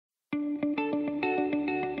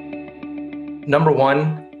number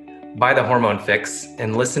one, buy the Hormone Fix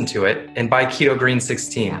and listen to it, and buy Keto Green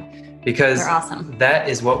 16 because they're awesome. That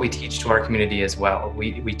is what we teach to our community as well.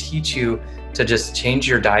 We teach you to just change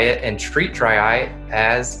your diet and treat dry eye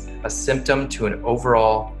as a symptom to an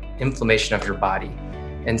overall inflammation of your body.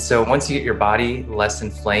 And so once you get your body less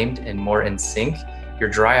inflamed and more in sync, your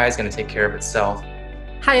dry eye is going to take care of itself.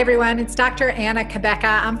 Hi, everyone. It's Dr. Anna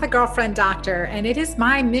Cabeca. I'm the Girlfriend Doctor, and it is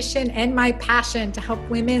my mission and my passion to help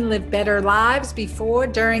women live better lives before,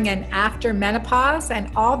 during, and after menopause,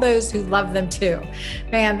 and all those who love them too.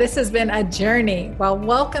 Man, this has been a journey. Well,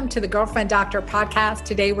 welcome to the Girlfriend Doctor podcast.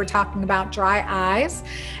 Today, we're talking about dry eyes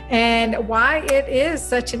and why it is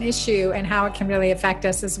such an issue and how it can really affect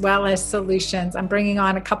us, as well as solutions. I'm bringing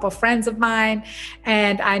on a couple friends of mine,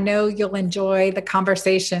 and I know you'll enjoy the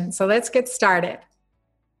conversation. So let's get started.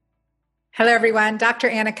 Hello, everyone. Dr.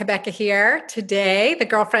 Anna Cabeca here. Today, the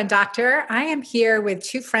Girlfriend Doctor. I am here with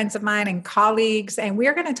two friends of mine and colleagues, and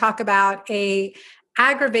we're going to talk about a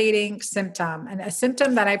aggravating symptom, and a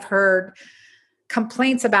symptom that I've heard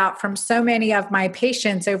complaints about from so many of my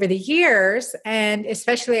patients over the years, and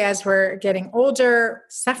especially as we're getting older,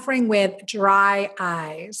 suffering with dry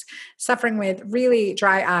eyes, suffering with really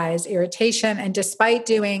dry eyes, irritation, and despite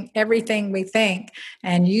doing everything we think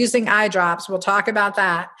and using eye drops, we'll talk about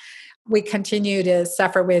that, we continue to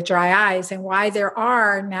suffer with dry eyes, and why there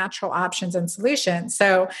are natural options and solutions.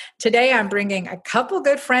 So today I'm bringing a couple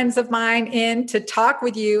good friends of mine in to talk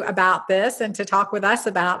with you about this and to talk with us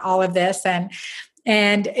about all of this.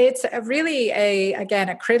 And it's really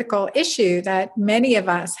a critical issue that many of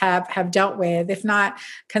us have dealt with, if not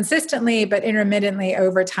consistently, but intermittently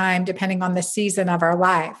over time, depending on the season of our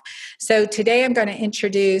life. So today I'm going to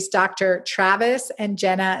introduce Dr. Travis and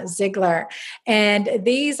Jenna Ziegler. And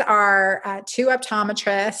these are two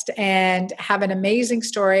optometrists and have an amazing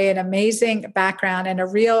story, an amazing background, and a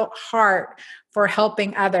real heart for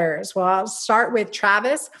helping others. Well, I'll start with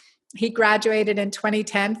Travis. He graduated in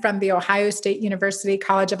 2010 from the Ohio State University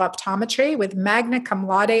College of Optometry with magna cum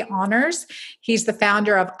laude honors. He's the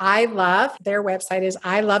founder of I Love. Their website is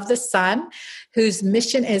I Love the Sun, whose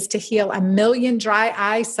mission is to heal 1 million dry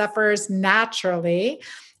eye sufferers naturally.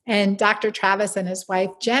 And Dr. Travis and his wife,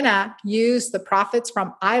 Jenna, use the profits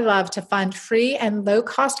from I Love to fund free and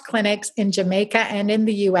low-cost clinics in Jamaica and in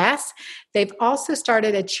the U.S. They've also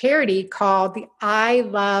started a charity called the I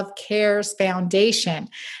Love Cares Foundation,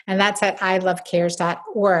 and that's at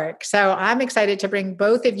ilovecares.org. So I'm excited to bring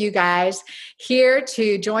both of you guys here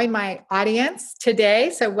to join my audience today.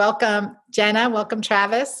 So welcome, Jenna. Welcome,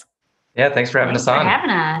 Travis. Yeah, thanks for having us on. Thanks for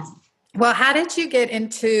having us. Well, how did you get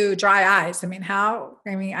into dry eyes?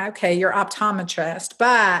 Okay, you're optometrist,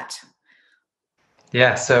 but.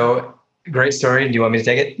 Yeah, so great story. Do you want me to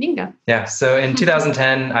take it? You can go. Yeah, so in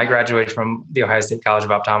 2010, I graduated from the Ohio State College of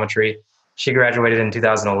Optometry. She graduated in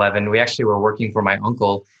 2011. We actually were working for my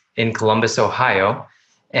uncle in Columbus, Ohio.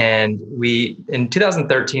 And in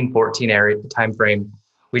 2013-14 timeframe,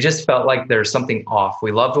 we just felt like there's something off.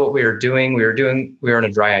 We loved what we were doing. We were in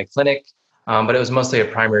a dry eye clinic. But it was mostly a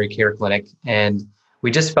primary care clinic, and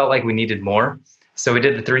we just felt like we needed more. So we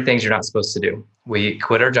did the 3 things you're not supposed to do. We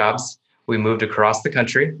quit our jobs, we moved across the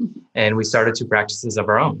country, and we started 2 practices of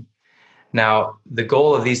our own. Now, the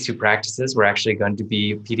goal of these 2 practices were actually going to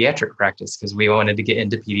be pediatric practice because we wanted to get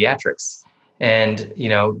into pediatrics. And,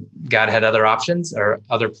 God had other options or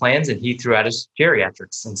other plans, and he threw at us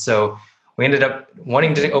geriatrics. And so we ended up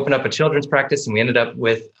wanting to open up a children's practice, and we ended up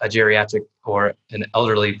with a geriatric or an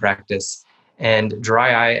elderly practice. And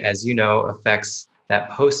dry eye, as you know, affects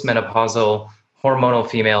that postmenopausal hormonal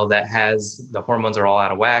female that has the hormones are all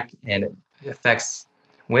out of whack, and it affects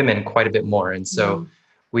women quite a bit more. And so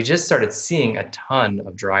we just started seeing a ton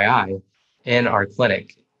of dry eye in our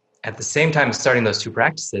clinic. At the same time as starting those 2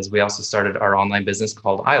 practices, we also started our online business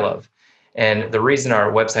called I Love. And the reason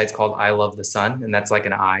our website's called I Love the Sun, and that's like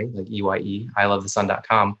an I, like EYE,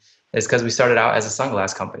 ilovethesun.com, is because we started out as a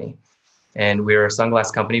sunglass company. And we were a sunglass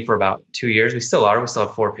company for about 2 years. We still are. We still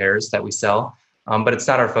have 4 pairs that we sell, but it's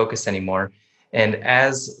not our focus anymore. And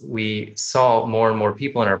as we saw more and more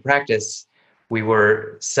people in our practice, we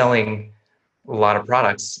were selling a lot of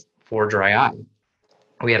products for dry eye.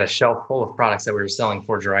 We had a shelf full of products that we were selling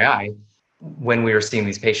for dry eye when we were seeing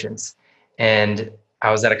these patients. And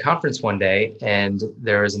I was at a conference one day, and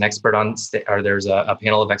there was an expert on there's a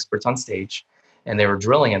panel of experts on stage, and they were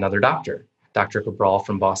drilling another doctor, Dr. Cabral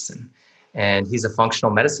from Boston. And he's a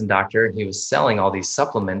functional medicine doctor, and he was selling all these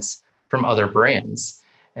supplements from other brands.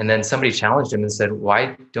 And then somebody challenged him and said,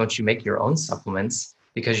 why don't you make your own supplements?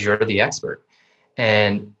 Because you're the expert.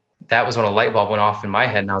 And that was when a light bulb went off in my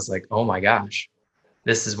head, and I was like, oh my gosh,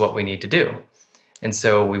 this is what we need to do. And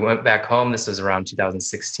so we went back home. This was around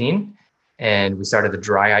 2016. And we started the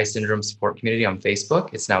Dry Eye Syndrome Support Community on Facebook.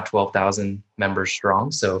 It's now 12,000 members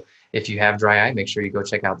strong. So if you have dry eye, make sure you go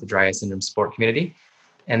check out the Dry Eye Syndrome Support Community.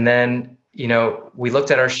 And then, we looked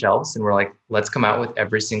at our shelves and we're like, let's come out with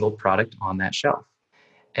every single product on that shelf.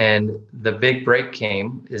 And the big break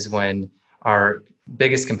came is when our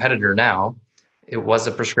biggest competitor now, it was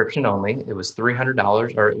a prescription only. It was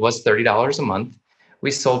 $300 or it was $30 a month.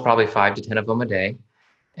 We sold probably 5 to 10 of them a day,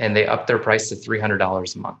 and they upped their price to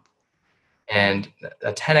 $300 a month. And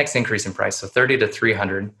a 10x increase in price, so 30 to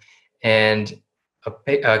 300. And a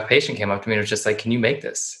patient came up to me and was just like, can you make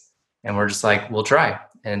this? And we're just like, we'll try.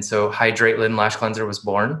 And so Hydrate Lid and Lash Cleanser was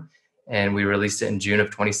born, and we released it in June of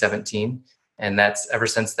 2017. And that's ever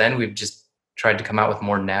since then, we've just tried to come out with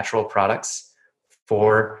more natural products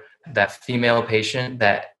for that female patient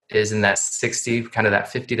that is in that 60, kind of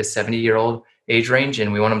that 50 to 70-year-old age range.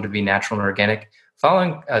 And we want them to be natural and organic,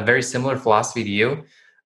 following a very similar philosophy to you.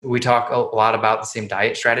 We talk a lot about the same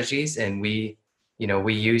diet strategies, and we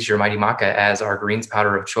use your Mighty Maca as our greens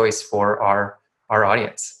powder of choice for our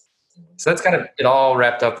audience. So that's kind of it all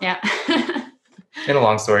wrapped up. Yeah. In a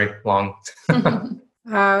long story, long.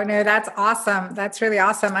 Oh, no, that's awesome. That's really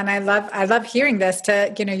awesome. And I love hearing this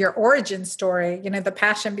your origin story, the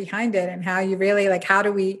passion behind it, and how you really how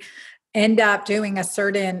do we end up doing a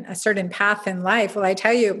certain path in life. Well, I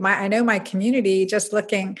tell you, I know my community, just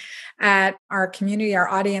looking at our community, our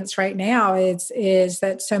audience right now is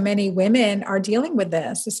that so many women are dealing with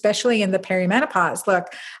this, especially in the perimenopause. Look,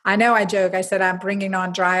 I know I joke, I said, I'm bringing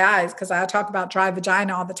on dry eyes because I talk about dry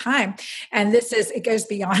vagina all the time. And it goes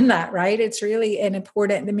beyond that, right? It's really an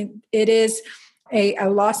important, it is a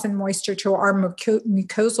loss in moisture to our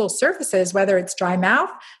mucosal surfaces, whether it's dry mouth,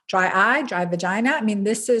 dry eye, dry vagina.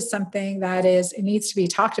 This is something that it needs to be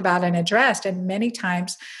talked about and addressed. And many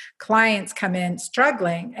times clients come in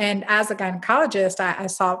struggling. And as a gynecologist, I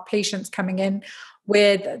saw patients coming in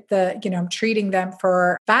with I'm treating them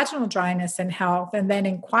for vaginal dryness and health. And then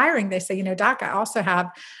inquiring, they say, doc, I also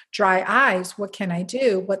have dry eyes. What can I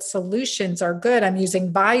do? What solutions are good? I'm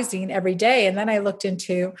using Visine every day. And then I looked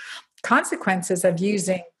into consequences of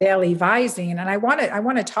using daily Visine. And I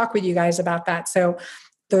want to talk with you guys about that. So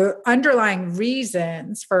the underlying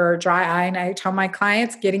reasons for dry eye, and I tell my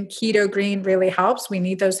clients, getting keto green really helps. We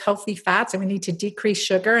need those healthy fats, and we need to decrease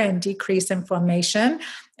sugar and decrease inflammation.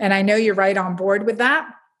 And I know you're right on board with that.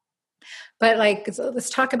 But let's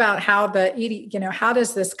talk about how how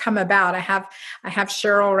does this come about? I have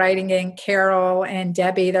Cheryl writing in, Carol and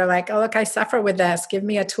Debbie. They're like, oh, look, I suffer with this. Give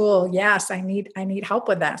me a tool. Yes, I need help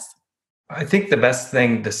with this. I think the best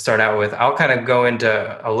thing to start out with, I'll kind of go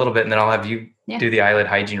into a little bit and then I'll have you do the eyelid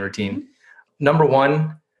hygiene routine. Mm-hmm. Number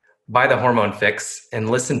one, buy the Hormone Fix and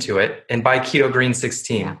listen to it, and buy Keto Green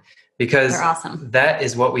 16 because they're awesome. That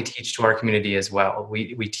is what we teach to our community as well.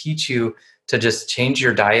 We teach you to just change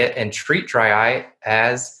your diet and treat dry eye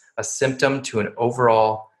as a symptom to an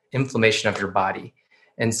overall inflammation of your body.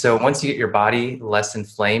 And so once you get your body less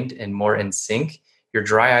inflamed and more in sync, your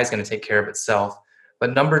dry eye is going to take care of itself.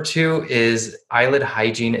 But number two is eyelid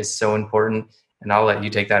hygiene is so important. And I'll let you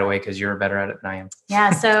take that away because you're better at it than I am. Yeah.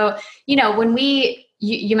 So, when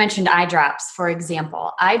you mentioned eye drops, for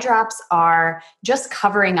example, eye drops are just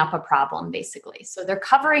covering up a problem, basically. So they're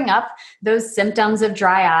covering up those symptoms of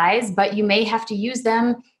dry eyes, but you may have to use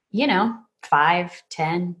them, 5,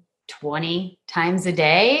 10, 20 times a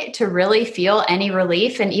day to really feel any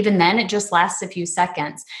relief. And even then it just lasts a few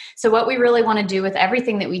seconds. So what we really want to do with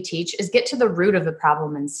everything that we teach is get to the root of the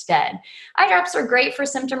problem instead. Eye drops are great for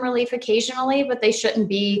symptom relief occasionally, but they shouldn't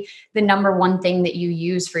be the number one thing that you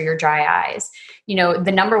use for your dry eyes.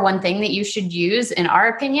 The number one thing that you should use, in our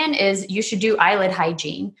opinion, is you should do eyelid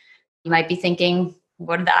hygiene. You might be thinking,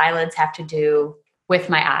 what do the eyelids have to do with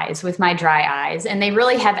my eyes, with my dry eyes? And they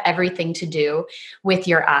really have everything to do with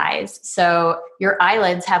your eyes. So your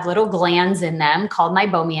eyelids have little glands in them called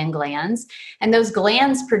meibomian glands, and those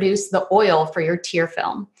glands produce the oil for your tear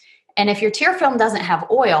film. And if your tear film doesn't have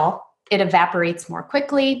oil, it evaporates more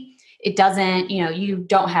quickly. It doesn't, you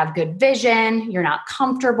don't have good vision, you're not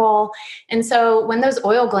comfortable. And so when those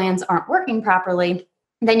oil glands aren't working properly,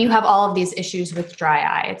 then you have all of these issues with dry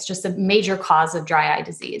eye. It's just a major cause of dry eye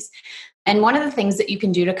disease. And one of the things that you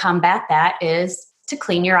can do to combat that is to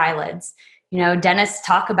clean your eyelids. Dentists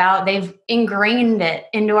talk about, they've ingrained it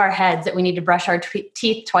into our heads that we need to brush our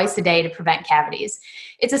teeth twice a day to prevent cavities.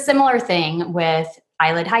 It's a similar thing with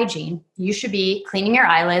eyelid hygiene. You should be cleaning your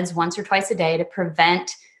eyelids once or twice a day to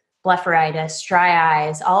prevent blepharitis, dry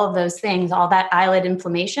eyes, all of those things, all that eyelid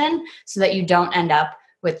inflammation, so that you don't end up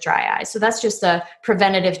with dry eyes. So that's just a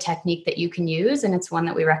preventative technique that you can use. And it's one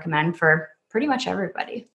that we recommend for pretty much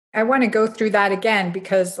everybody. I want to go through that again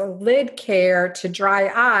because lid care to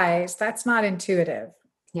dry eyes, that's not intuitive.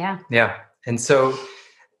 Yeah. Yeah. And so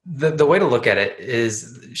the way to look at it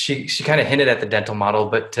is she kind of hinted at the dental model,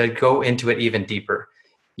 but to go into it even deeper,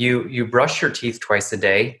 you brush your teeth twice a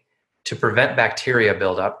day to prevent bacteria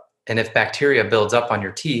buildup. And if bacteria builds up on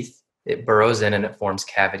your teeth, it burrows in and it forms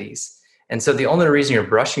cavities. And so the only reason you're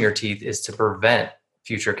brushing your teeth is to prevent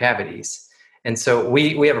future cavities. And so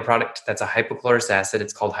we have a product that's a hypochlorous acid.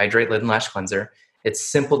 It's called Hydrate Lid and Lash Cleanser. It's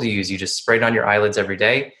simple to use. You just spray it on your eyelids every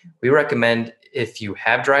day. We recommend if you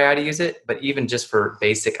have dry eye to use it, but even just for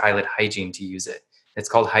basic eyelid hygiene to use it. It's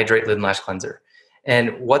called Hydrate Lid and Lash Cleanser.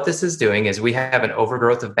 And what this is doing is we have an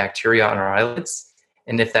overgrowth of bacteria on our eyelids.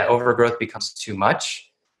 And if that overgrowth becomes too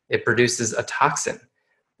much, it produces a toxin.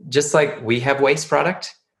 Just like we have waste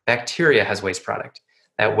product, bacteria has waste product.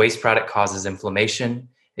 That waste product causes inflammation.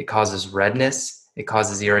 It causes redness. It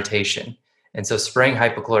causes irritation. And so spraying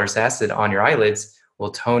hypochlorous acid on your eyelids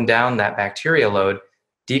will tone down that bacteria load,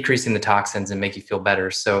 decreasing the toxins and make you feel better.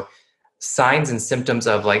 So signs and symptoms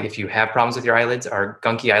of like if you have problems with your eyelids are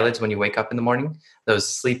gunky eyelids when you wake up in the morning, those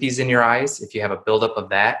sleepies in your eyes, if you have a buildup of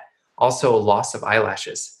that, also loss of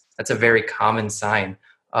eyelashes. That's a very common sign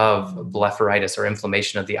of blepharitis or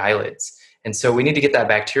inflammation of the eyelids. And so we need to get that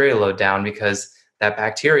bacteria load down because that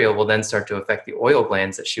bacteria will then start to affect the oil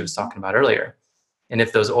glands that she was talking about earlier. And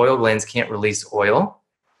if those oil glands can't release oil,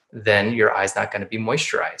 then your eye's not going to be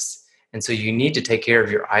moisturized. And so you need to take care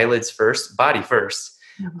of your eyelids first, body first,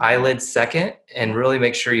 eyelids second, and really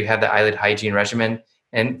make sure you have the eyelid hygiene regimen.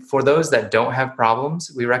 And for those that don't have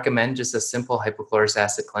problems, we recommend just a simple hypochlorous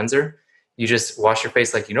acid cleanser. You just wash your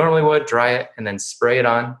face like you normally would, dry it, and then spray it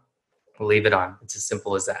on, leave it on. It's as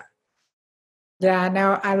simple as that. Yeah,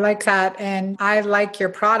 no, I like that. And I like your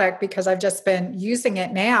product because I've just been using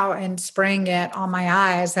it now and spraying it on my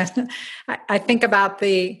eyes. And I think about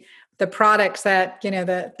the products that,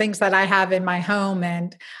 the things that I have in my home.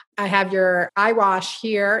 And I have your eye wash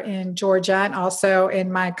here in Georgia and also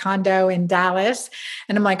in my condo in Dallas.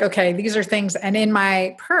 And I'm like, okay, these are things. And in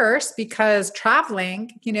my purse, because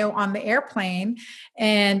traveling, on the airplane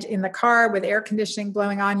and in the car with air conditioning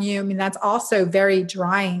blowing on you, that's also very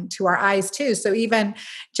drying to our eyes too. So even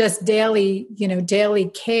just daily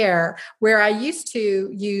care, where I used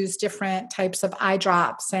to use different types of eye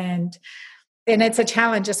drops and it's a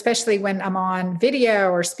challenge, especially when I'm on video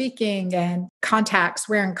or speaking and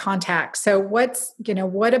wearing contacts. So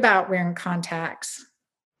what about wearing contacts?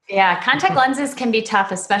 Yeah, contact lenses can be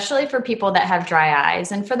tough, especially for people that have dry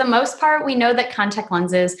eyes. And for the most part, we know that contact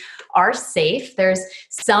lenses are safe. There's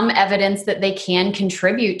some evidence that they can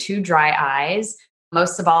contribute to dry eyes.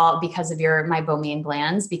 Most of all, because of your meibomian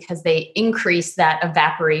glands, because they increase that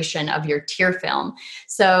evaporation of your tear film.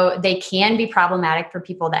 So they can be problematic for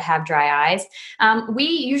people that have dry eyes. We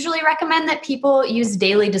usually recommend that people use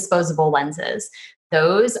daily disposable lenses.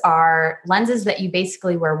 Those are lenses that you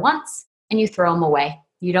basically wear once and you throw them away.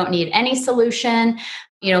 You don't need any solution.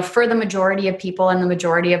 For the majority of people and the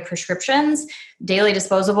majority of prescriptions, daily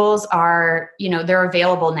disposables are, they're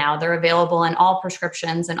available now. They're available in all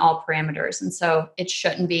prescriptions and all parameters. And so it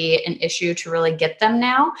shouldn't be an issue to really get them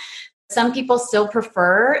now. Some people still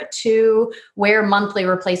prefer to wear monthly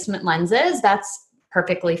replacement lenses. That's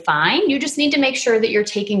perfectly fine. You just need to make sure that you're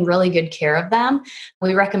taking really good care of them.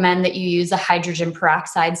 We recommend that you use a hydrogen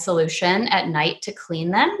peroxide solution at night to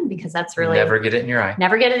clean them because that's really... Never get it in your eye.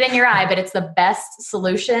 Never get it in your eye, but it's the best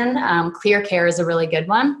solution. Clear Care is a really good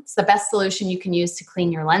one. It's the best solution you can use to clean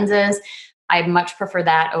your lenses. I much prefer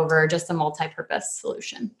that over just a multi-purpose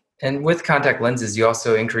solution. And with contact lenses, you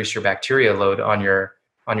also increase your bacteria load on your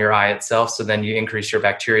eye itself. So then you increase your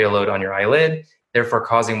bacteria load on your eyelid, therefore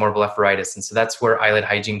causing more blepharitis. And so that's where eyelid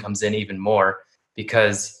hygiene comes in even more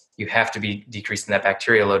because you have to be decreasing that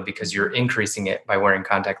bacteria load because you're increasing it by wearing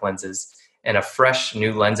contact lenses. And a fresh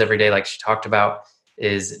new lens every day, like she talked about,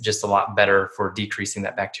 is just a lot better for decreasing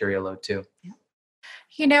that bacteria load too. Yeah.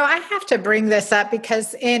 I have to bring this up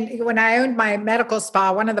because when I owned my medical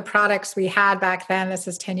spa, one of the products we had back then, this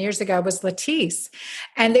is 10 years ago, was Latisse.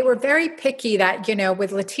 And they were very picky that,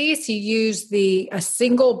 with Latisse, you use a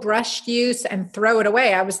single brush use and throw it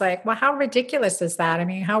away. I was like, well, how ridiculous is that?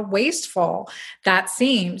 How wasteful that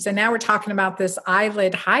seems. And now we're talking about this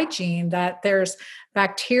eyelid hygiene, that there's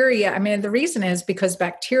bacteria. The reason is because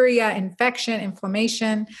bacteria, infection,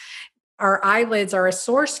 inflammation, our eyelids are a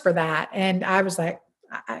source for that. And I was like,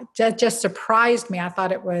 just surprised me. I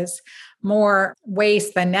thought it was more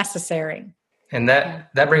waste than necessary. And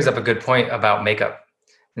that brings up a good point about makeup.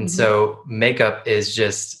 And so makeup is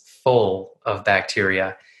just full of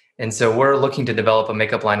bacteria. And so we're looking to develop a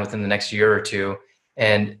makeup line within the next year or two.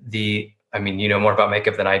 And the I mean, you know more about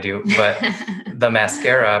makeup than I do, but the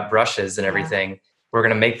mascara brushes and everything, we're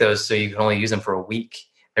going to make those so you can only use them for a week.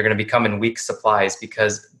 They're going to become in week supplies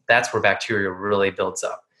because that's where bacteria really builds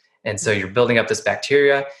up. And so you're building up this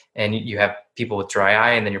bacteria, and you have people with dry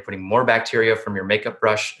eye, and then you're putting more bacteria from your makeup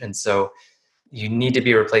brush. And so you need to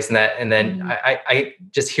be replacing that. And then I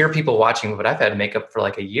just hear people watching, but I've had makeup for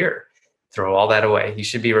like a year. Throw all that away. You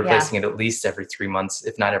should be replacing it at least every 3 months,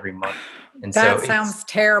 if not every month. And that sounds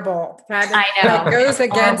terrible. That goes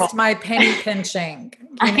against my penny pinching.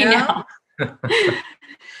 You know? I know.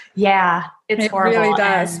 Yeah, it's horrible. It really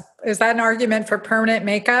does. Is that an argument for permanent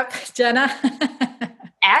makeup, Jenna?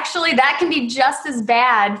 Actually, that can be just as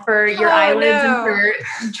bad for your eyelids and for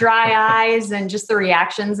dry eyes, and just the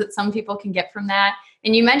reactions that some people can get from that.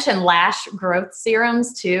 And you mentioned lash growth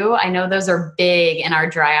serums too. I know those are big in our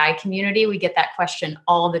dry eye community. We get that question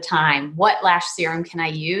all the time. What lash serum can I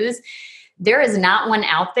use? There is not one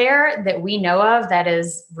out there that we know of that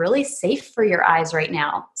is really safe for your eyes right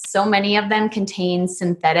now. So many of them contain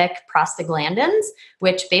synthetic prostaglandins,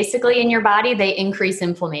 which basically in your body, they increase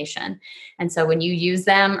inflammation. And so when you use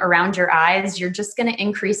them around your eyes, you're just going to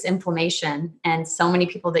increase inflammation. And so many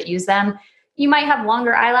people that use them, you might have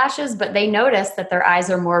longer eyelashes, but they notice that their eyes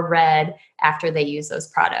are more red after they use those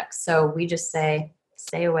products. So we just say,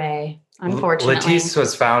 stay away, unfortunately. Latisse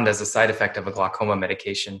was found as a side effect of a glaucoma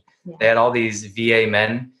medication. Yeah. They had all these VA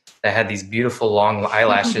men that had these beautiful long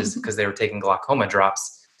eyelashes because they were taking glaucoma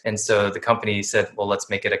drops. And so the company said, well, let's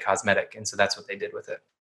make it a cosmetic. And so that's what they did with it.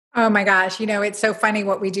 Oh my gosh. You know, it's so funny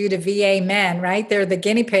what we do to VA men, right? They're the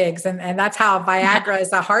guinea pigs. And that's how Viagra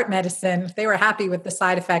is a heart medicine. They were happy with the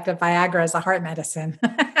side effect of Viagra as a heart medicine.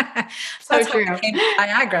 So true.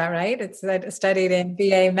 Viagra, right? It's studied in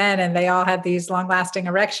VA men, and they all had these long lasting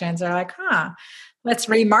erections. They're like, let's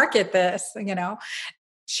remarket this, you know.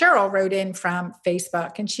 Cheryl wrote in from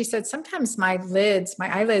Facebook, and she said, sometimes my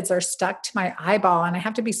eyelids are stuck to my eyeball, and I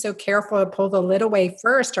have to be so careful to pull the lid away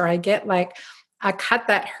first, or I get like a cut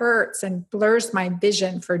that hurts and blurs my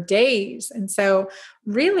vision for days. And so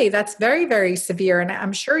really that's very, very severe. And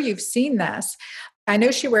I'm sure you've seen this. I know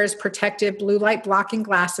she wears protective blue light blocking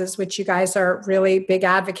glasses, which you guys are really big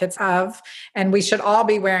advocates of, and we should all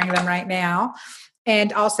be wearing them right now.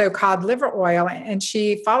 And also cod liver oil. And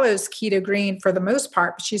she follows Keto Green for the most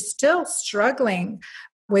part, but she's still struggling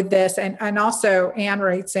with this. And also Anne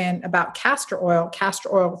writes in about castor oil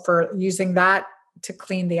for using that to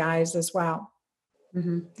clean the eyes as well.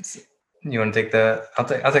 You want to take I'll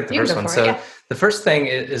take the first one. So the first thing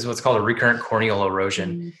is what's called a recurrent corneal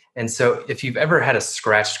erosion. And so if you've ever had a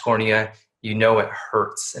scratched cornea, you know it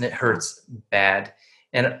hurts, and it hurts bad.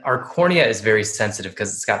 And our cornea is very sensitive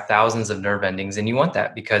because it's got thousands of nerve endings. And you want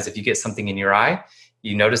that because if you get something in your eye,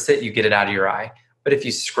 you notice it, you get it out of your eye. But if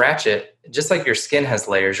you scratch it, just like your skin has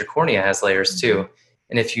layers, your cornea has layers too.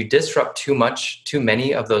 And if you disrupt too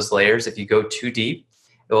many of those layers, if you go too deep,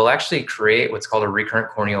 it will actually create what's called a recurrent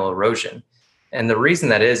corneal erosion. And the reason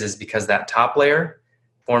that is because that top layer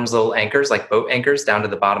forms little anchors, like boat anchors, down to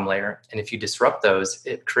the bottom layer. And if you disrupt those,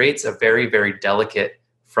 it creates a very, very delicate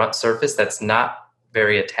front surface that's not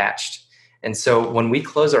very attached. And so when we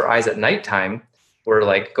close our eyes at nighttime, we're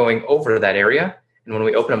like going over that area. And when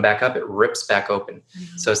we open them back up, it rips back open.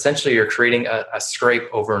 So essentially you're creating a scrape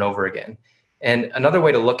over and over again. And another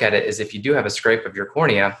way to look at it is if you do have a scrape of your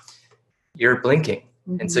cornea, you're blinking.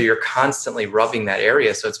 And so you're constantly rubbing that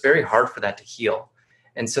area. So it's very hard for that to heal.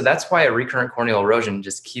 And so that's why a recurrent corneal erosion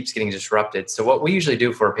just keeps getting disrupted. So what we usually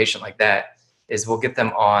do for a patient like that is we'll get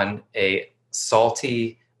them on a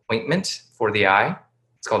salty ointment for the eye.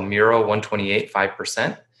 It's called Muro 128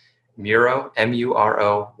 5%. Muro,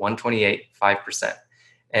 M-U-R-O 128 5%.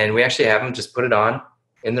 And we actually have them just put it on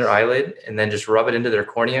in their eyelid and then just rub it into their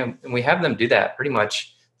cornea. And we have them do that pretty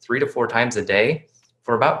much 3 to 4 times a day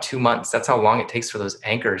for about 2 months. That's how long it takes for those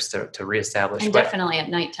anchors to reestablish. And definitely at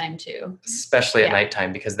nighttime too. Especially at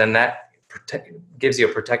nighttime, because then that gives you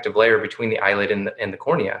a protective layer between the eyelid and the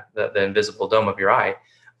cornea, the invisible dome of your eye.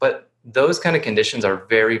 But those kind of conditions are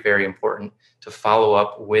very, very important to follow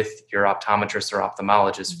up with your optometrist or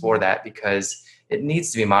ophthalmologist for that, because it needs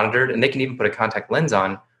to be monitored. And they can even put a contact lens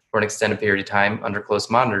on for an extended period of time under close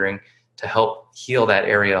monitoring to help heal that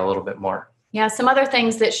area a little bit more. Yeah, some other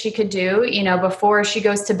things that she could do, before she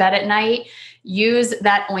goes to bed at night, use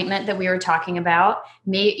that ointment that we were talking about.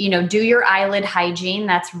 Do your eyelid hygiene.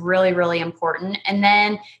 That's really, really important. And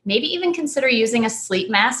then maybe even consider using a sleep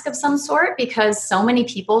mask of some sort, because so many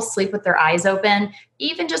people sleep with their eyes open,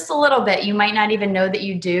 even just a little bit. You might not even know that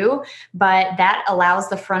you do, but that allows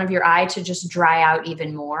the front of your eye to just dry out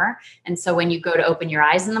even more. And so when you go to open your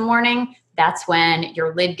eyes in the morning, that's when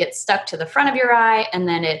your lid gets stuck to the front of your eye, and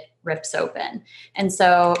then it rips open. And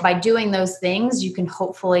so by doing those things, you can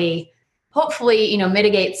hopefully,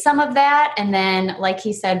 mitigate some of that. And then, like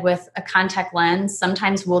he said, with a contact lens,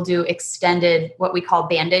 sometimes we'll do extended, what we call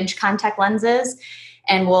bandage contact lenses,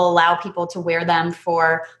 and we'll allow people to wear them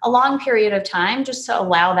for a long period of time just to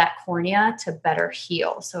allow that cornea to better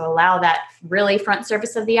heal. So allow that really front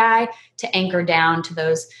surface of the eye to anchor down to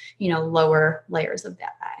those, lower layers of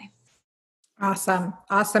that eye.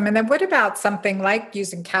 Awesome. And then what about something like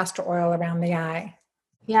using castor oil around the eye?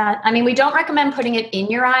 Yeah, we don't recommend putting it in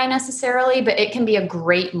your eye necessarily, but it can be a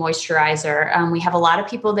great moisturizer. We have a lot of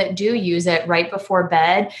people that do use it right before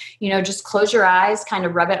bed. Just close your eyes, kind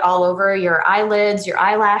of rub it all over your eyelids, your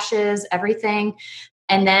eyelashes, everything,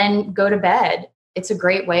 and then go to bed. It's a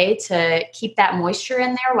great way to keep that moisture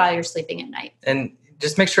in there while you're sleeping at night. And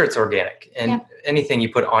just make sure it's organic. And anything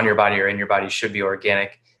you put on your body or in your body should be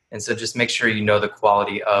organic. And so just make sure you know the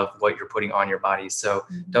quality of what you're putting on your body. So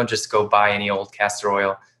don't just go buy any old castor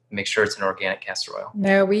oil. Make sure it's an organic castor oil.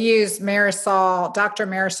 No, we use Dr.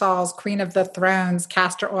 Marisol's Queen of the Thrones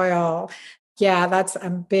castor oil. Yeah, that's a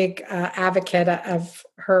big advocate of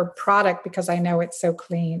her product because I know it's so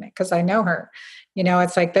clean, because I know her.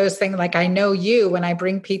 It's like those things, like I know you when I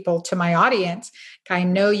bring people to my audience. I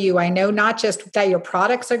know you. I know not just that your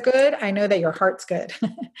products are good. I know that your heart's good.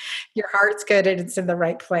 Your heart's good and it's in the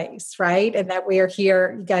right place, right? And that we are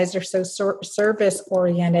here. You guys are so service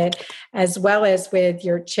oriented, as well as with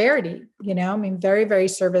your charity, very, very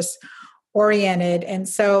service oriented. And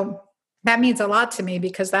so that means a lot to me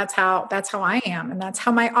because that's how I am. And that's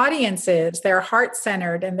how my audience is. They're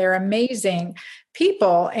heart-centered and they're amazing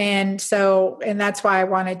people. And that's why I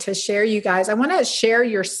wanted to share you guys. I want to share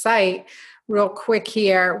your site real quick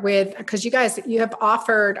here because you have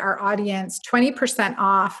offered our audience 20%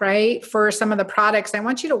 off, right? For some of the products. I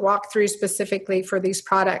want you to walk through specifically for these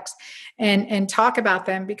products and talk about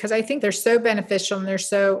them because I think they're so beneficial and they're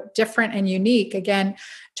so different and unique. Again,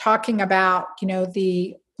 talking about,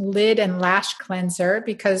 the lid and lash cleanser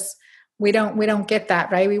because we don't get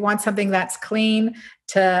that, right? We want something that's clean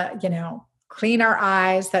to, clean our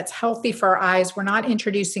eyes, that's healthy for our eyes. We're not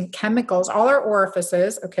introducing chemicals. All our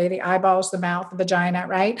orifices, okay, the eyeballs, the mouth, the vagina,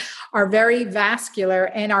 right, are very vascular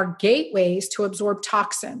and are gateways to absorb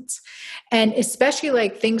toxins. And especially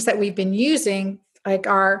like things that we've been using, like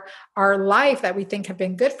our life that we think have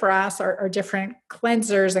been good for us are different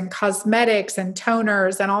cleansers and cosmetics and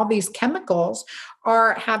toners and all these chemicals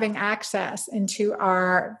are having access into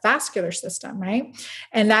our vascular system, right?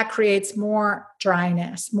 And that creates more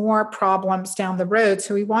dryness, more problems down the road.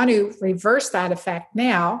 So we want to reverse that effect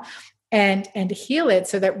now and heal it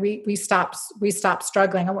so that we stop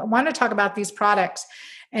struggling. I want to talk about these products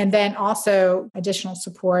and then also additional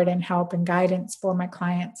support and help and guidance for my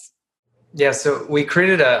clients. Yeah, so we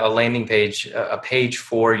created a landing page, a page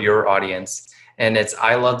for your audience, and it's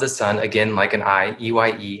I Love the Sun, again, like an I,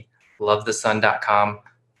 EYE,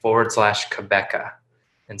 lovethesun.com/Qhubeka.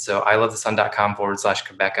 And so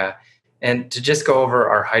ilovethesun.com/Qhubeka. And to just go over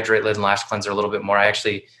our Hydrate Lid and Lash Cleanser a little bit more, I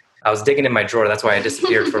was digging in my drawer. That's why I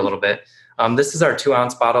disappeared for a little bit. This is our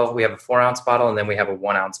 2-ounce bottle. We have a 4-ounce bottle, and then we have a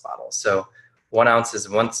 1-ounce bottle. So 1 ounce is a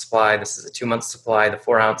month supply. This is a 2-month supply. The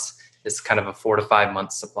 4-ounce is kind of a 4 to 5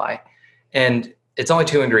 month supply. And it's only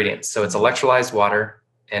 2 ingredients. So it's electrolyzed water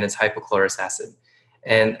and it's hypochlorous acid.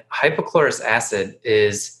 And hypochlorous acid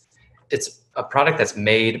it's a product that's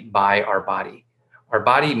made by our body. Our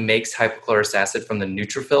body makes hypochlorous acid from the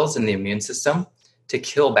neutrophils in the immune system to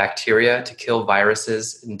kill bacteria, to kill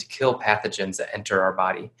viruses, and to kill pathogens that enter our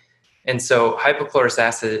body. And so hypochlorous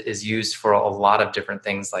acid is used for a lot of different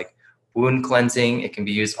things like wound cleansing. It can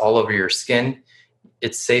be used all over your skin.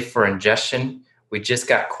 It's safe for ingestion. We just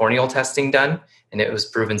got corneal testing done, and it was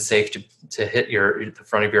proven safe to hit the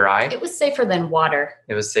front of your eye. It was safer than water.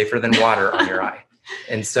 It was safer than water on your eye.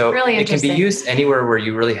 And so really it can be used anywhere where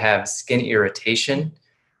you really have skin irritation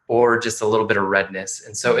or just a little bit of redness.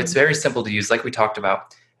 And so it's very simple to use, like we talked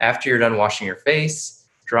about. After you're done washing your face,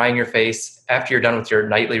 drying your face, after you're done with your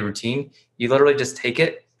nightly routine, you literally just take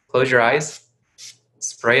it, close your eyes,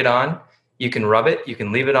 spray it on. You can rub it, you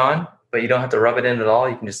can leave it on, but you don't have to rub it in at all.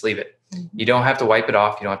 You can just leave it. You don't have to wipe it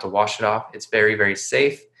off. You don't have to wash it off. It's very, very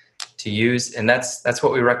safe to use. And that's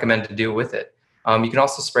what we recommend to do with it. You can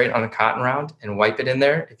also spray it on a cotton round and wipe it in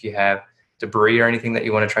there if you have debris or anything that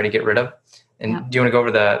you want to try to get rid of. And do you want to go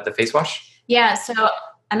over the face wash? Yeah. So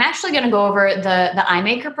I'm actually going to go over the eye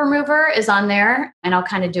makeup remover is on there, and I'll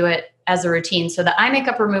kind of do it as a routine. So the eye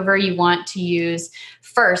makeup remover you want to use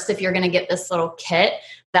first if you're going to get this little kit.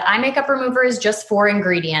 The eye makeup remover is just 4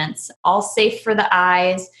 ingredients, all safe for the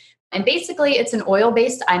eyes. And basically, it's an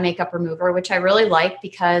oil-based eye makeup remover, which I really like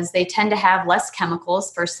because they tend to have less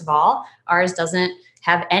chemicals, first of all. Ours doesn't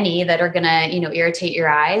have any that are going to, irritate your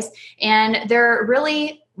eyes. And they're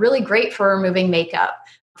really, really great for removing makeup.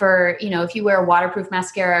 For, if you wear a waterproof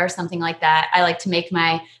mascara or something like that, I like to make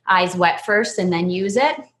my eyes wet first and then use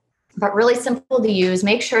it. But really simple to use.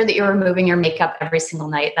 Make sure that you're removing your makeup every single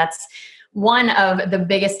night. That's one of the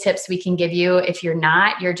biggest tips we can give you. If you're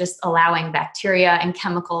not, you're just allowing bacteria and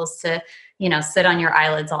chemicals to, sit on your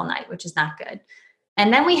eyelids all night, which is not good.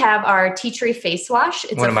 And then we have our tea tree face wash.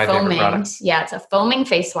 It's one of my favorite products. Yeah, it's a foaming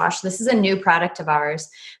face wash. This is a new product of ours.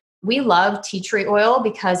 We love tea tree oil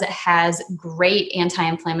because it has great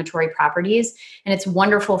anti-inflammatory properties and it's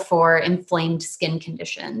wonderful for inflamed skin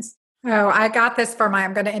conditions. Oh, I got this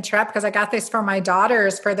I'm going to interrupt because I got this for my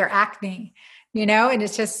daughters for their acne, and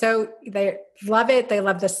it's just they love it. They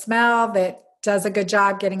love the smell. That does a good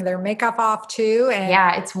job getting their makeup off too. And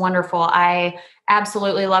yeah, it's wonderful. I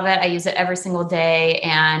absolutely love it. I use it every single day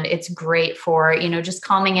and it's great for, just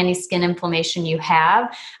calming any skin inflammation you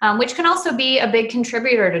have, which can also be a big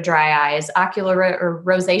contributor to dry eyes, ocular or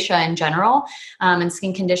rosacea in general, and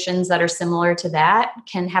skin conditions that are similar to that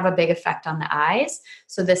can have a big effect on the eyes.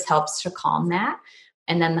 So this helps to calm that.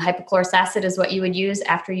 And then the hypochlorous acid is what you would use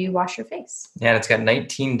after you wash your face. Yeah, and it's got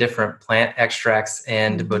 19 different plant extracts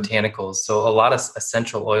and botanicals. So a lot of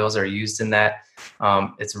essential oils are used in that.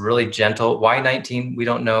 It's really gentle. Why 19? We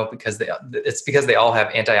don't know because they all have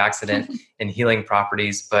antioxidant and healing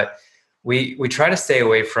properties. But we try to stay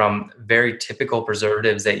away from very typical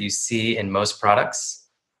preservatives that you see in most products.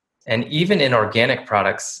 And even in organic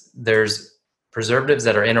products, there's preservatives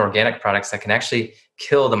that are in organic products that can actually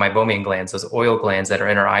kill the meibomian glands, those oil glands that are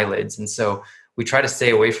in our eyelids. And so we try to stay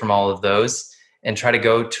away from all of those and try to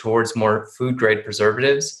go towards more food grade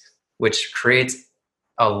preservatives, which creates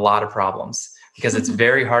a lot of problems because it's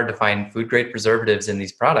very hard to find food grade preservatives in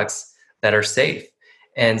these products that are safe.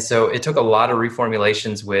 And so it took a lot of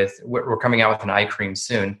reformulations we're coming out with an eye cream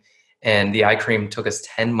soon. And the eye cream took us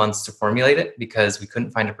 10 months to formulate it because we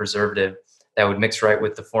couldn't find a preservative that would mix right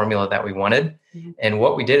with the formula that we wanted. Mm-hmm. And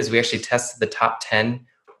what we did is we actually tested the top 10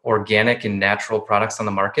 organic and natural products on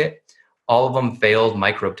the market. All of them failed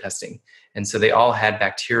microbe testing. And so they all had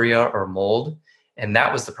bacteria or mold. And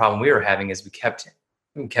that was the problem we were having is we kept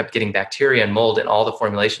getting bacteria and mold in all the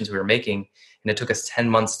formulations we were making. And it took us 10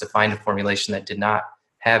 months to find a formulation that did not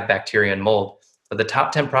have bacteria and mold. But the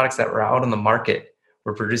top 10 products that were out on the market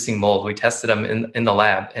were producing mold. We tested them in the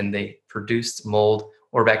lab and they produced mold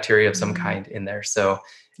or bacteria of some kind in there. So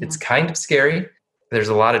it's kind of scary. There's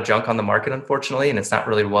a lot of junk on the market, unfortunately, and it's not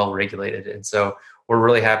really well regulated. And so we're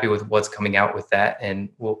really happy with what's coming out with that. And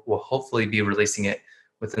we'll hopefully be releasing it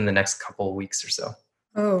within the next couple of weeks or so.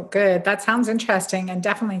 Oh, good. That sounds interesting, and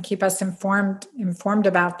definitely keep us informed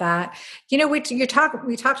about that. We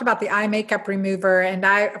talked about the eye makeup remover, and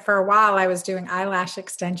for a while I was doing eyelash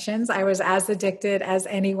extensions. I was as addicted as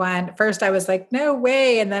anyone. First I was like, no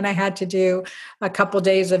way. And then I had to do a couple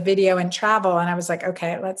days of video and travel. And I was like,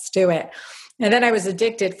 okay, let's do it. And then I was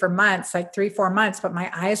addicted for months, like 3-4 months, but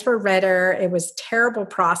my eyes were redder. It was a terrible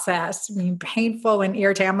process. Painful and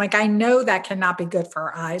irritating. I'm like, I know that cannot be good for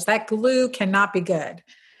our eyes. That glue cannot be good.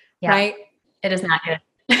 Yeah, right? It is not good.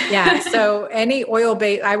 Yeah. So any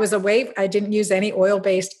oil-based, I didn't use any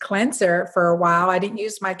oil-based cleanser for a while. I didn't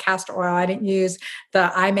use my castor oil. I didn't use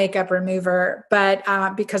the eye makeup remover, but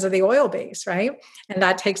because of the oil base, right? And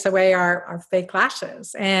that takes away our fake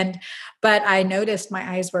lashes. But I noticed my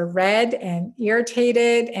eyes were red and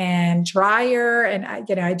irritated and drier. And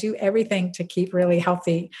I do everything to keep really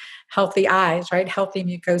healthy eyes, right? Healthy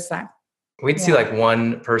mucosa. We'd see like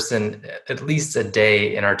one person at least a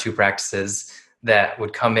day in our 2 practices that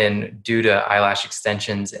would come in due to eyelash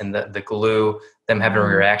extensions and the glue, them having a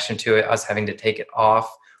reaction to it, us having to take it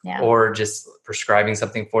off or just prescribing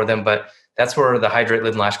something for them. But that's where the Hydrate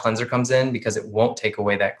Lid and Lash Cleanser comes in because it won't take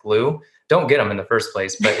away that glue. Don't get them in the first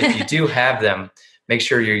place. But if you do have them, make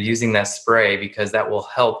sure you're using that spray because that will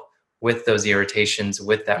help with those irritations,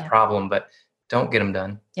 with that problem. But don't get them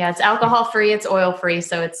done. Yeah, it's alcohol free, it's oil free,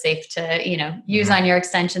 so it's safe to, use on your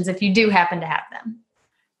extensions if you do happen to have them.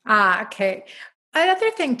 Okay.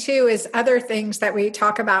 Another thing too is other things that we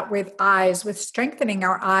talk about with eyes, with strengthening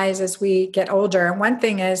our eyes as we get older. And one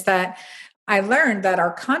thing is that I learned that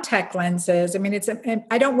our contact lenses,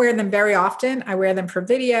 I don't wear them very often. I wear them for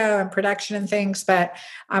video and production and things, but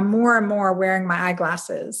I'm more and more wearing my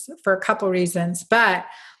eyeglasses for a couple reasons. But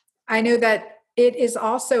I know that it is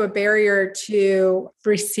also a barrier to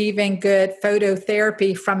receiving good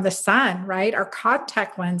phototherapy from the sun, right? Our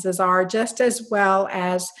contact lenses are just as well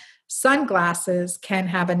as sunglasses can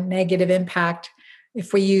have a negative impact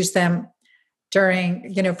if we use them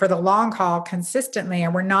during, for the long haul consistently,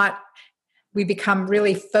 and we become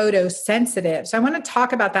really photosensitive. So I want to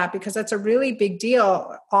talk about that because that's a really big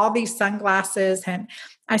deal. All these sunglasses, and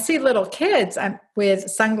I see little kids with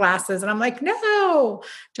sunglasses, and I'm like, no,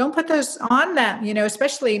 don't put those on them,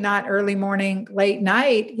 especially not early morning, late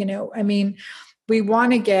night. We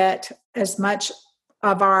want to get as much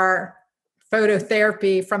of our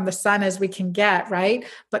phototherapy from the sun as we can get, right?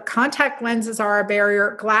 But contact lenses are a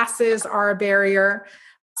barrier, glasses are a barrier,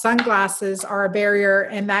 sunglasses are a barrier,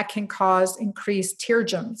 and that can cause increased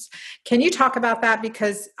teargerms. Can you talk about that?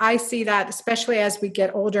 Because I see that, especially as we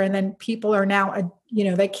get older, and then people are now,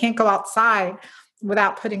 they can't go outside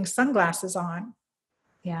without putting sunglasses on.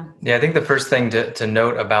 Yeah, I think the first thing to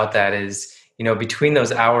note about that is, between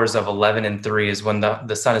those hours of 11 and 3 is when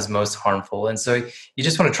the sun is most harmful. And so you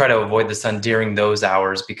just want to try to avoid the sun during those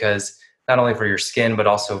hours, because not only for your skin, but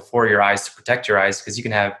also for your eyes, to protect your eyes, because you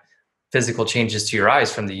can have physical changes to your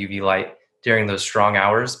eyes from the UV light during those strong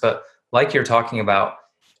hours. But like you're talking about,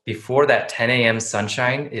 before that 10 a.m.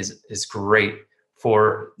 sunshine is great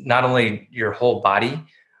for not only your whole body,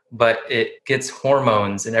 but it gets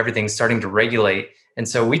hormones and everything starting to regulate. And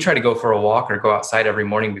so we try to go for a walk or go outside every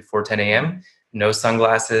morning before 10 a.m., no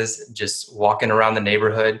sunglasses, just walking around the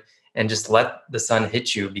neighborhood and just let the sun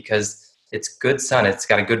hit you, because it's good sun. It's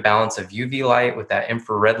got a good balance of UV light with that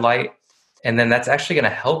infrared light. And then that's actually going to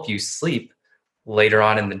help you sleep later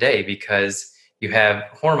on in the day, because you have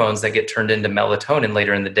hormones that get turned into melatonin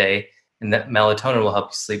later in the day, and that melatonin will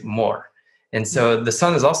help you sleep more. And so the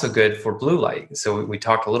sun is also good for blue light. So we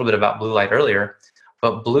talked a little bit about blue light earlier,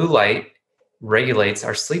 but blue light regulates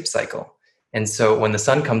our sleep cycle. And so when the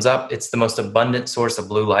sun comes up, it's the most abundant source of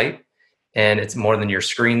blue light, and it's more than your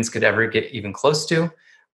screens could ever get even close to.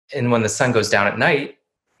 And when the sun goes down at night,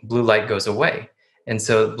 blue light goes away. And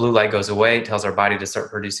so blue light goes away, it tells our body to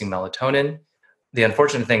start producing melatonin. The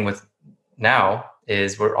unfortunate thing with now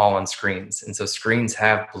is we're all on screens. And so screens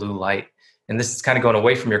have blue light. And this is kind of going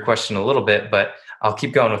away from your question a little bit, but I'll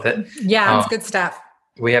keep going with it. Yeah, it's good stuff.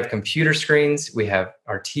 We have computer screens, we have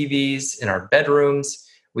our TVs in our bedrooms,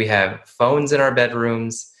 we have phones in our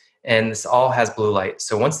bedrooms, and this all has blue light.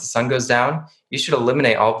 So once the sun goes down, you should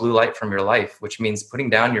eliminate all blue light from your life, which means putting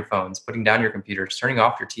down your phones, putting down your computers, turning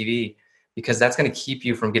off your TV, because that's going to keep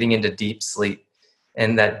you from getting into deep sleep.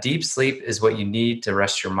 And that deep sleep is what you need to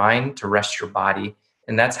rest your mind, to rest your body.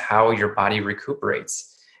 And that's how your body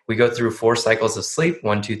recuperates. We go through 4 cycles of sleep,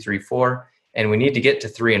 1, 2, 3, 4. And we need to get to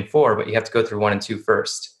 3 and 4, but you have to go through 1 and 2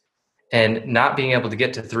 first. And not being able to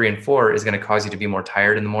get to 3 and 4 is going to cause you to be more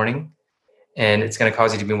tired in the morning. And it's going to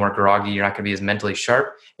cause you to be more groggy. You're not going to be as mentally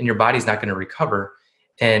sharp, and your body's not going to recover.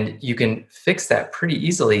 And you can fix that pretty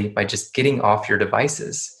easily by just getting off your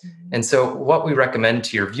devices. Mm-hmm. And so what we recommend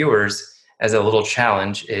to your viewers as a little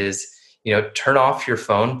challenge is, turn off your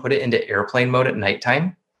phone, put it into airplane mode at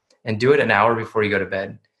nighttime, and do it an hour before you go to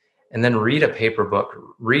bed. And then read a paper book,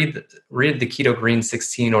 read the Keto Green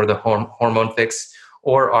 16 or the Hormone Fix,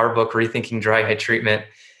 or our book, Rethinking Dry Eye Treatment.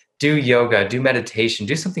 Do yoga, do meditation,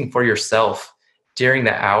 do something for yourself during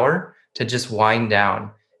the hour to just wind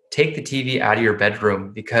down. Take the TV out of your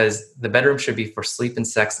bedroom, because the bedroom should be for sleep and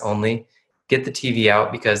sex only. Get the TV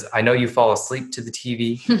out, because I know you fall asleep to the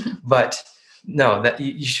TV, but no, that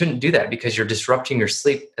you shouldn't do that, because you're disrupting your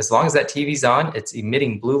sleep. As long as that TV's on, it's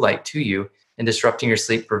emitting blue light to you and disrupting your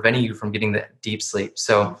sleep, preventing you from getting that deep sleep.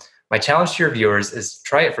 So my challenge to your viewers is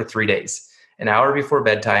try it for 3 days. An hour before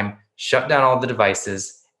bedtime, shut down all the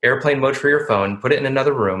devices, airplane mode for your phone, put it in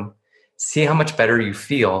another room, see how much better you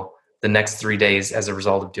feel the next 3 days as a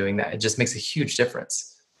result of doing that. It just makes a huge difference.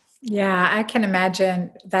 Yeah, I can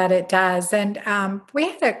imagine that it does. And we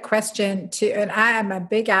had a question too, and I am a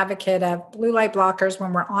big advocate of blue light blockers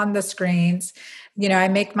when we're on the screens. I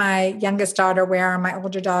make my youngest daughter wear them, my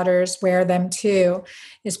older daughters wear them too,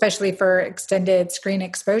 especially for extended screen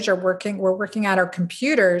exposure. We're working at our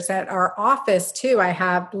computers at our office too. I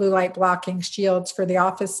have blue light blocking shields for the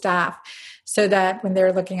office staff, so that when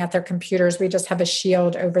they're looking at their computers, we just have a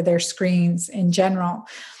shield over their screens in general.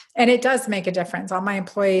 And it does make a difference. All my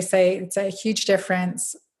employees say it's a huge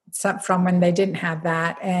difference from when they didn't have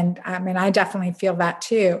that. And I definitely feel that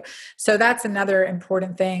too. So that's another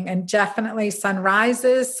important thing. And definitely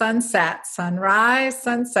sunrises, sunsets, sunrise,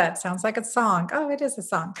 sunset. Sounds like a song. Oh, it is a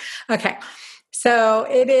song. Okay. So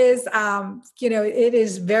it is, it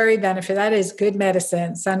is very beneficial. That is good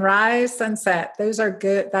medicine. Sunrise, sunset, those are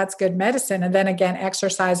good. That's good medicine. And then again,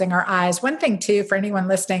 exercising our eyes. One thing too, for anyone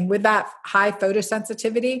listening, with that high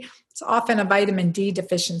photosensitivity, it's often a vitamin D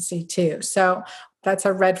deficiency too. So that's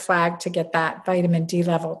a red flag to get that vitamin D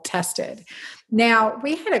level tested. Now,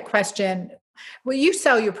 we had a question. Well, you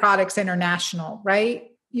sell your products international,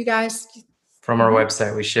 right? You guys? From our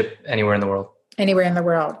website, we ship anywhere in the world. Anywhere in the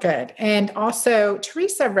world. Good. And also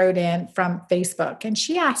Teresa wrote in from Facebook and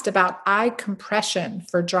she asked about eye compression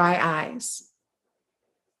for dry eyes.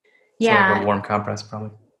 So like a warm compress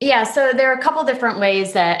probably. Yeah, so there are a couple different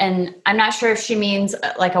ways and I'm not sure if she means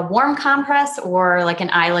like a warm compress or like an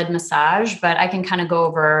eyelid massage, but I can kind of go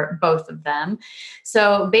over both of them.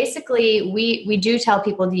 So basically, we do tell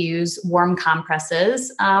people to use warm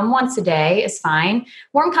compresses once a day is fine.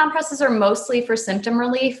 Warm compresses are mostly for symptom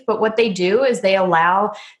relief, but what they do is they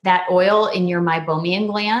allow that oil in your meibomian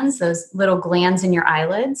glands, those little glands in your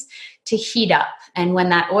eyelids, to heat up. And when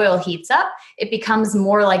that oil heats up, it becomes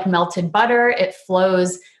more like melted butter. It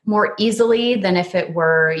flows more easily than if it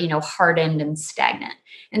were, hardened and stagnant.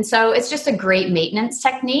 And so it's just a great maintenance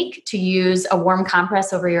technique to use a warm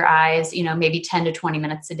compress over your eyes, maybe 10 to 20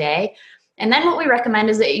 minutes a day. And then what we recommend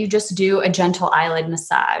is that you just do a gentle eyelid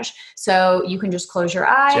massage. So you can just close your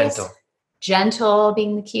eyes. Gentle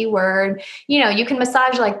being the key word. You can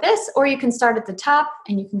massage like this, or you can start at the top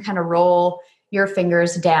and you can kind of roll your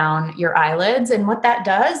fingers down your eyelids. And what that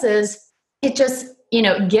does is it just,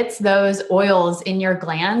 gets those oils in your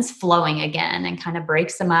glands flowing again and kind of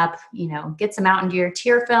breaks them up, gets them out into your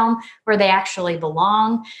tear film where they actually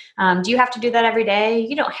belong. Do you have to do that every day?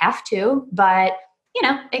 You don't have to, but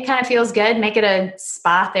it kind of feels good. Make it a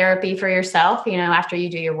spa therapy for yourself, after you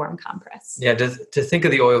do your warm compress. Yeah. To think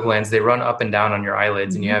of the oil glands, they run up and down on your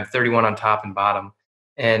eyelids and you have 31 on top and bottom,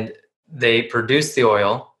 and they produce the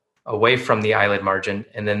oil away from the eyelid margin,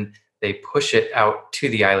 and then they push it out to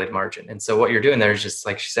the eyelid margin. And so what you're doing there is just,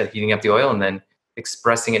 like she said, heating up the oil and then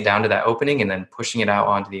expressing it down to that opening and then pushing it out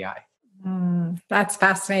onto the eye. That's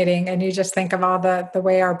fascinating. And you just think of all the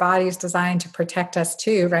way our body's designed to protect us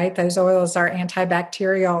too, right? Those oils are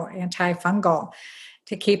antibacterial, antifungal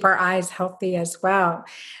to keep our eyes healthy as well.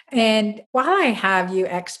 And while I have you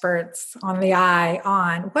experts on the eye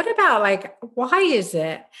on, what about why is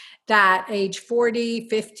it that age 40,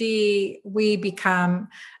 50, we become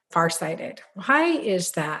farsighted? Why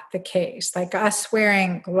is that the case? Like us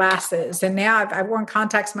wearing glasses, and now I've worn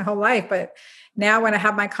contacts my whole life, but now when I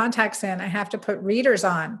have my contacts in, I have to put readers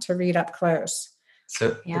on to read up close.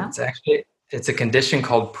 So it's a condition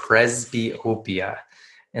called presbyopia.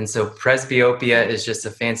 And so presbyopia is just a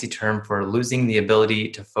fancy term for losing the ability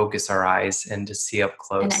to focus our eyes and to see up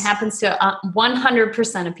close. And it happens to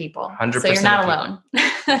 100% of people. 100% so you're not alone.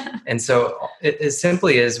 And so it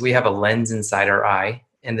simply is, we have a lens inside our eye.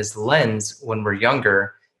 And this lens, when we're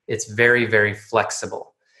younger, it's very, very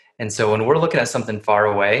flexible. And so when we're looking at something far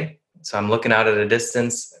away, so I'm looking out at a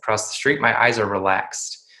distance across the street, my eyes are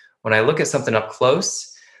relaxed. When I look at something up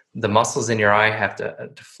close, the muscles in your eye have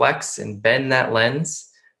to flex and bend that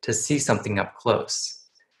lens to see something up close.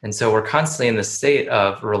 And so we're constantly in the state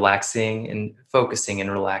of relaxing and focusing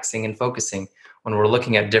and relaxing and focusing when we're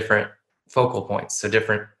looking at different focal points, so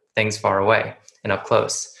different things far away and up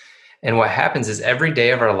close. And what happens is every day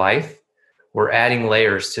of our life, we're adding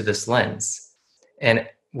layers to this lens. And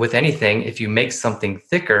with anything, if you make something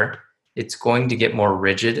thicker, it's going to get more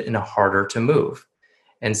rigid and harder to move.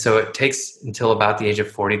 And so it takes until about the age of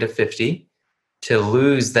 40 to 50 to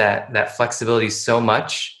lose that flexibility so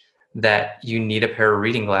much that you need a pair of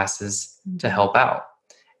reading glasses to help out.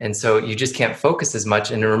 And so you just can't focus as much.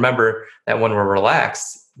 And remember that when we're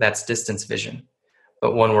relaxed, that's distance vision.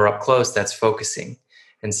 But when we're up close, that's focusing.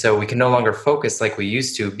 And so we can no longer focus like we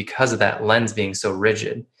used to because of that lens being so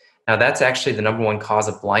rigid. Now, that's actually the number one cause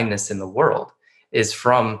of blindness in the world, is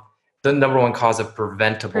from the number one cause of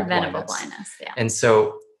preventable blindness. Yeah. And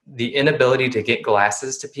so the inability to get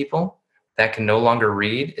glasses to people that can no longer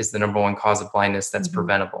read is the number one cause of blindness that's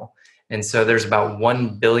preventable. And so there's about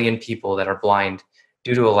 1 billion people that are blind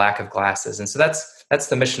due to a lack of glasses. And so that's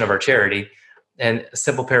the mission of our charity. And a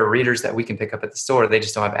simple pair of readers that we can pick up at the store, they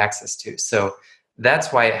just don't have access to. So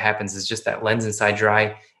that's why it happens, is just that lens inside your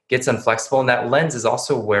eye gets unflexible. And that lens is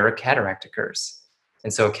also where a cataract occurs.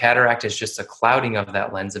 And so a cataract is just a clouding of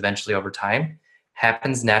that lens eventually over time.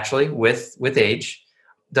 Happens naturally with age.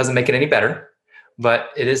 Doesn't make it any better, but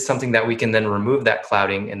it is something that we can then remove that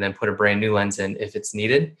clouding and then put a brand new lens in if it's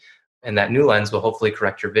needed. And that new lens will hopefully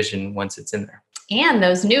correct your vision once it's in there. And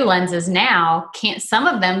those new lenses now, some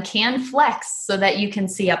of them can flex so that you can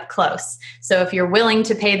see up close. So if you're willing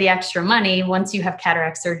to pay the extra money, once you have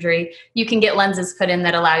cataract surgery, you can get lenses put in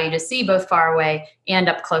that allow you to see both far away and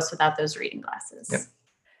up close without those reading glasses. Yep.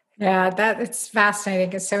 Yeah, it's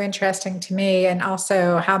fascinating. It's so interesting to me. And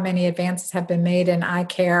also how many advances have been made in eye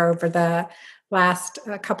care over the last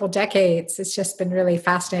couple decades. It's just been really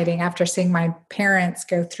fascinating after seeing my parents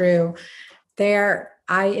go through their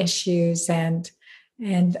eye issues and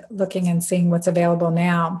looking and seeing what's available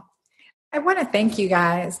now. I want to thank you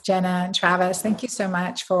guys, Jenna and Travis. Thank you so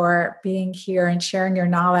much for being here and sharing your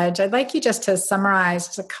knowledge. I'd like you just to summarize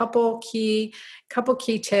just a couple key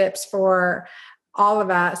tips for all of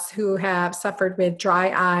us who have suffered with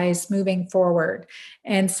dry eyes moving forward.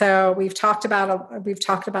 And so we've talked about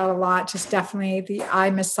a lot, just definitely the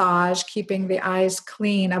eye massage, keeping the eyes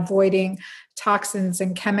clean, avoiding toxins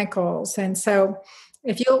and chemicals. And so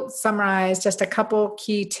if you'll summarize just a couple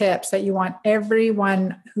key tips that you want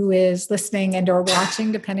everyone who is listening and or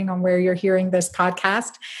watching, depending on where you're hearing this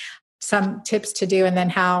podcast, some tips to do, and then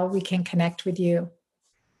how we can connect with you.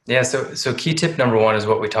 Yeah, so key tip number one is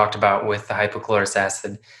what we talked about with the hypochlorous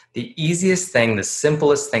acid. The easiest thing, the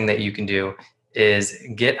simplest thing that you can do is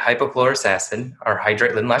get hypochlorous acid, our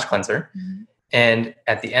Hydrate Lid and Lash Cleanser. Mm-hmm. And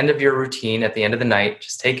at the end of your routine, at the end of the night,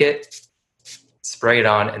 just take it, spray it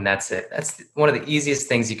on, and that's it. That's one of the easiest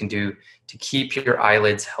things you can do to keep your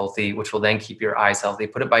eyelids healthy, which will then keep your eyes healthy.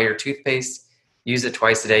 Put it by your toothpaste, use it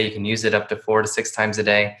twice a day. You can use it up to 4 to 6 times a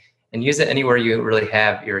day, and use it anywhere you really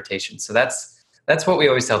have irritation. So that's what we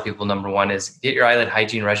always tell people. Number one is get your eyelid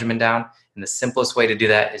hygiene regimen down. And the simplest way to do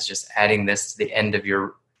that is just adding this to the end of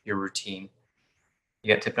your routine.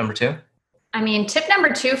 You got tip number 2? I mean, tip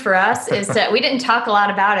number 2 for us is that we didn't talk a lot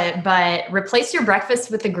about it, but replace your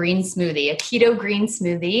breakfast with a green smoothie, a keto green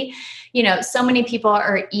smoothie. You know, so many people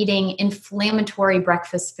are eating inflammatory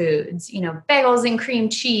breakfast foods, bagels and cream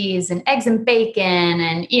cheese and eggs and bacon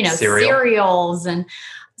and, cereals and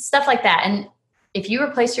stuff like that. And if you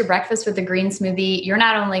replace your breakfast with a green smoothie, you're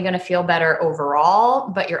not only going to feel better overall,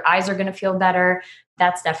 but your eyes are going to feel better.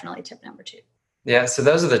 That's definitely tip number 2. Yeah, so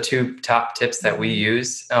those are the 2 top tips that we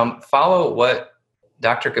use. Follow what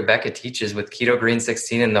Dr. Cabeca teaches with Keto Green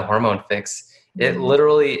 16 and the Hormone Fix. It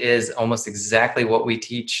literally is almost exactly what we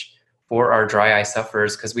teach for our dry eye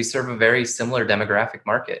sufferers, because we serve a very similar demographic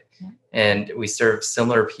market and we serve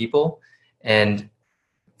similar people, and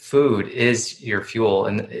food is your fuel,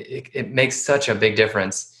 and it makes such a big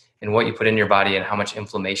difference in what you put in your body and how much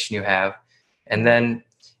inflammation you have. And then,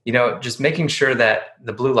 just making sure that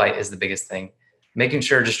the blue light is the biggest thing. Making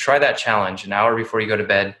sure, just try that challenge an hour before you go to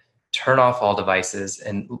bed, turn off all devices,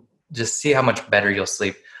 and just see how much better you'll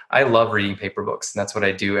sleep. I love reading paper books, and that's what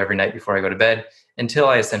I do every night before I go to bed until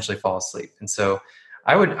I essentially fall asleep. And so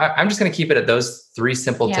I'm just going to keep it at those 3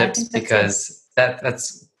 simple tips, because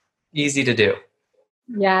that's easy to do.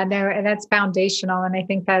 Yeah, no, and that's foundational. And I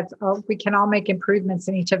think that we can all make improvements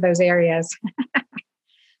in each of those areas.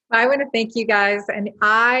 I want to thank you guys and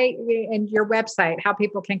your website, how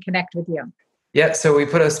people can connect with you. Yeah, so we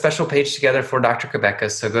put a special page together for Dr. Cabeca.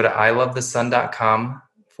 So go to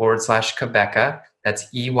ilovethesun.com/Cabeca. That's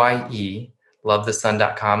EYE,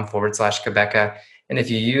 lovethesun.com/Cabeca. And if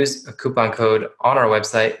you use a coupon code on our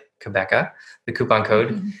website, Cabeca, the coupon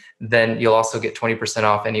code, then you'll also get 20%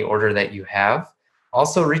 off any order that you have.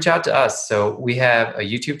 Also, reach out to us. So we have a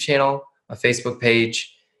YouTube channel, a Facebook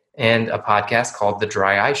page, and a podcast called The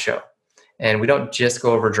Dry Eye Show. And we don't just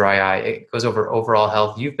go over dry eye. It goes over overall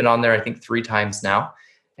health. You've been on there, I think, 3 times now.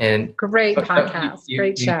 And great podcast.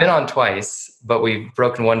 Great show. You've been on twice, but we've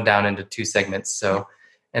broken one down into 2 segments. So,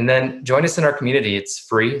 and then join us in our community. It's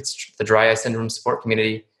free. It's the Dry Eye Syndrome Support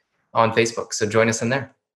Community on Facebook. So join us in there.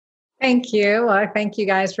 Thank you. Well, thank you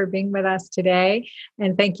guys for being with us today.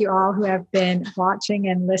 And thank you all who have been watching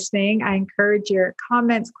and listening. I encourage your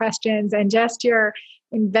comments, questions, and just your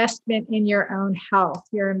investment in your own health,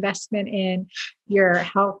 your investment in your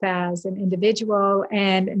health as an individual,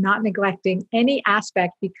 and not neglecting any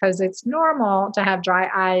aspect, because it's normal to have dry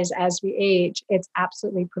eyes as we age. It's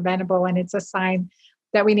absolutely preventable, and it's a sign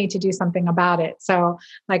that we need to do something about it. So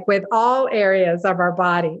like with all areas of our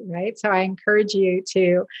body, right? So I encourage you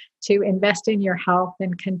to invest in your health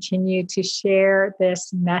and continue to share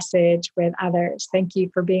this message with others. Thank you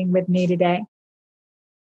for being with me today.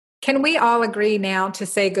 Can we all agree now to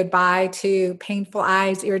say goodbye to painful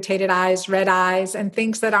eyes, irritated eyes, red eyes, and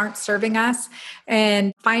things that aren't serving us,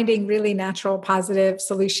 and finding really natural, positive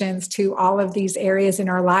solutions to all of these areas in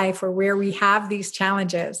our life or where we have these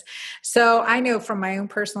challenges? So I know from my own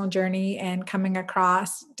personal journey and coming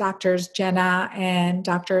across Doctors Jenna and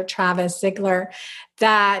Dr. Travis Ziegler,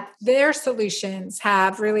 that their solutions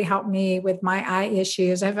have really helped me with my eye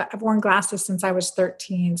issues. I've worn glasses since I was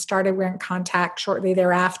 13, started wearing contacts shortly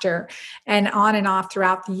thereafter, and off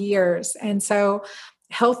throughout the years. And so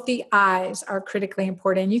healthy eyes are critically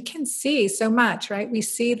important. You can see so much, right? We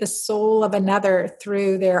see the soul of another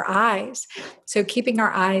through their eyes. So keeping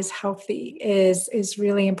our eyes healthy is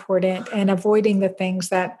really important, and avoiding the things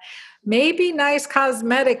that may be nice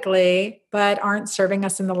cosmetically, but aren't serving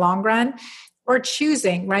us in the long run. or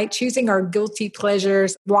choosing, right? Choosing our guilty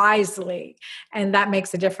pleasures wisely. And that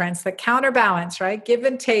makes a difference. The counterbalance, right? Give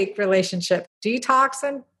and take relationship, detox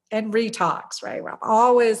and retox, right? We're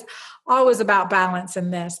always about balance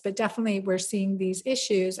in this, but definitely we're seeing these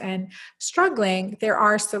issues and struggling. There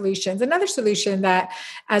are solutions. Another solution that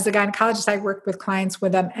as a gynecologist, I work with clients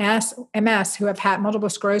with MS who have had multiple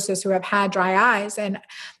sclerosis, who have had dry eyes. And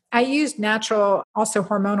I use natural, also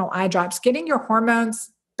hormonal eye drops. Getting your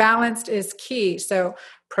hormones balanced is key. So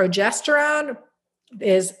progesterone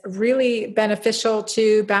is really beneficial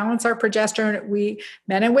to balance our progesterone. We,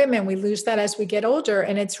 men and women, we lose that as we get older,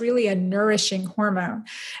 and it's really a nourishing hormone.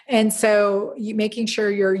 And so making sure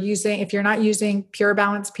you're using, if you're not using Pure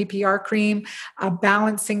Balance PPR cream, a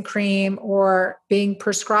balancing cream, or being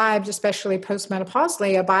prescribed, especially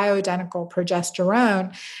postmenopausally, a bioidentical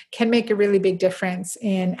progesterone can make a really big difference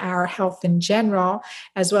in our health in general,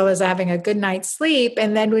 as well as having a good night's sleep.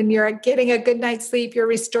 And then when you're getting a good night's sleep, you're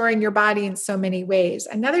restoring your body in so many ways.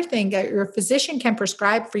 Another thing that your physician can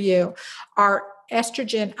prescribe for you are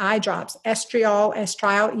estrogen eye drops, estriol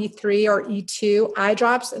E3 or E2 eye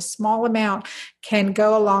drops. A small amount can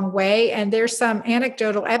go a long way. And there's some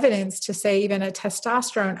anecdotal evidence to say even a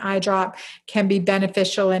testosterone eye drop can be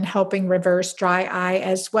beneficial in helping reverse dry eye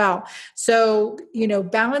as well. So,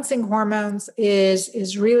 balancing hormones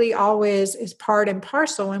is really always is part and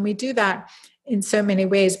parcel. And we do that in so many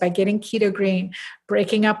ways by getting keto green,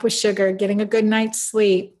 breaking up with sugar, getting a good night's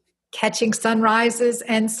sleep, catching sunrises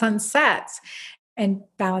and sunsets, and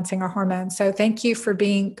balancing our hormones. So thank you for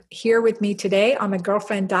being here with me today on the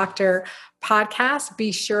Girlfriend Doctor podcast.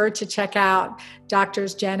 Be sure to check out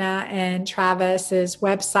Doctors Jenna and Travis's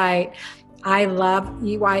website. I love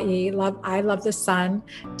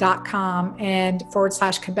ilovethesun.com and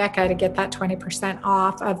 /Quebeca to get that 20%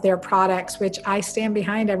 off of their products, which I stand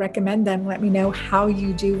behind. I recommend them. Let me know how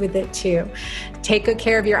you do with it too. Take good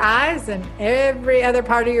care of your eyes and every other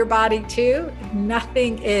part of your body too.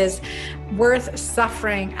 Nothing is worth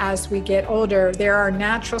suffering as we get older. There are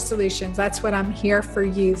natural solutions. That's what I'm here for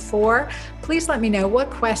you for. Please let me know what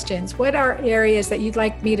questions, what are areas that you'd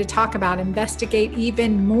like me to talk about, investigate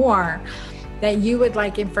even more, that you would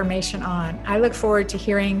like information on. I look forward to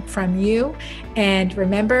hearing from you. And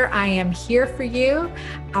remember, I am here for you.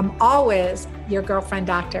 I'm always your girlfriend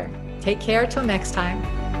doctor. Take care till next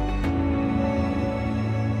time.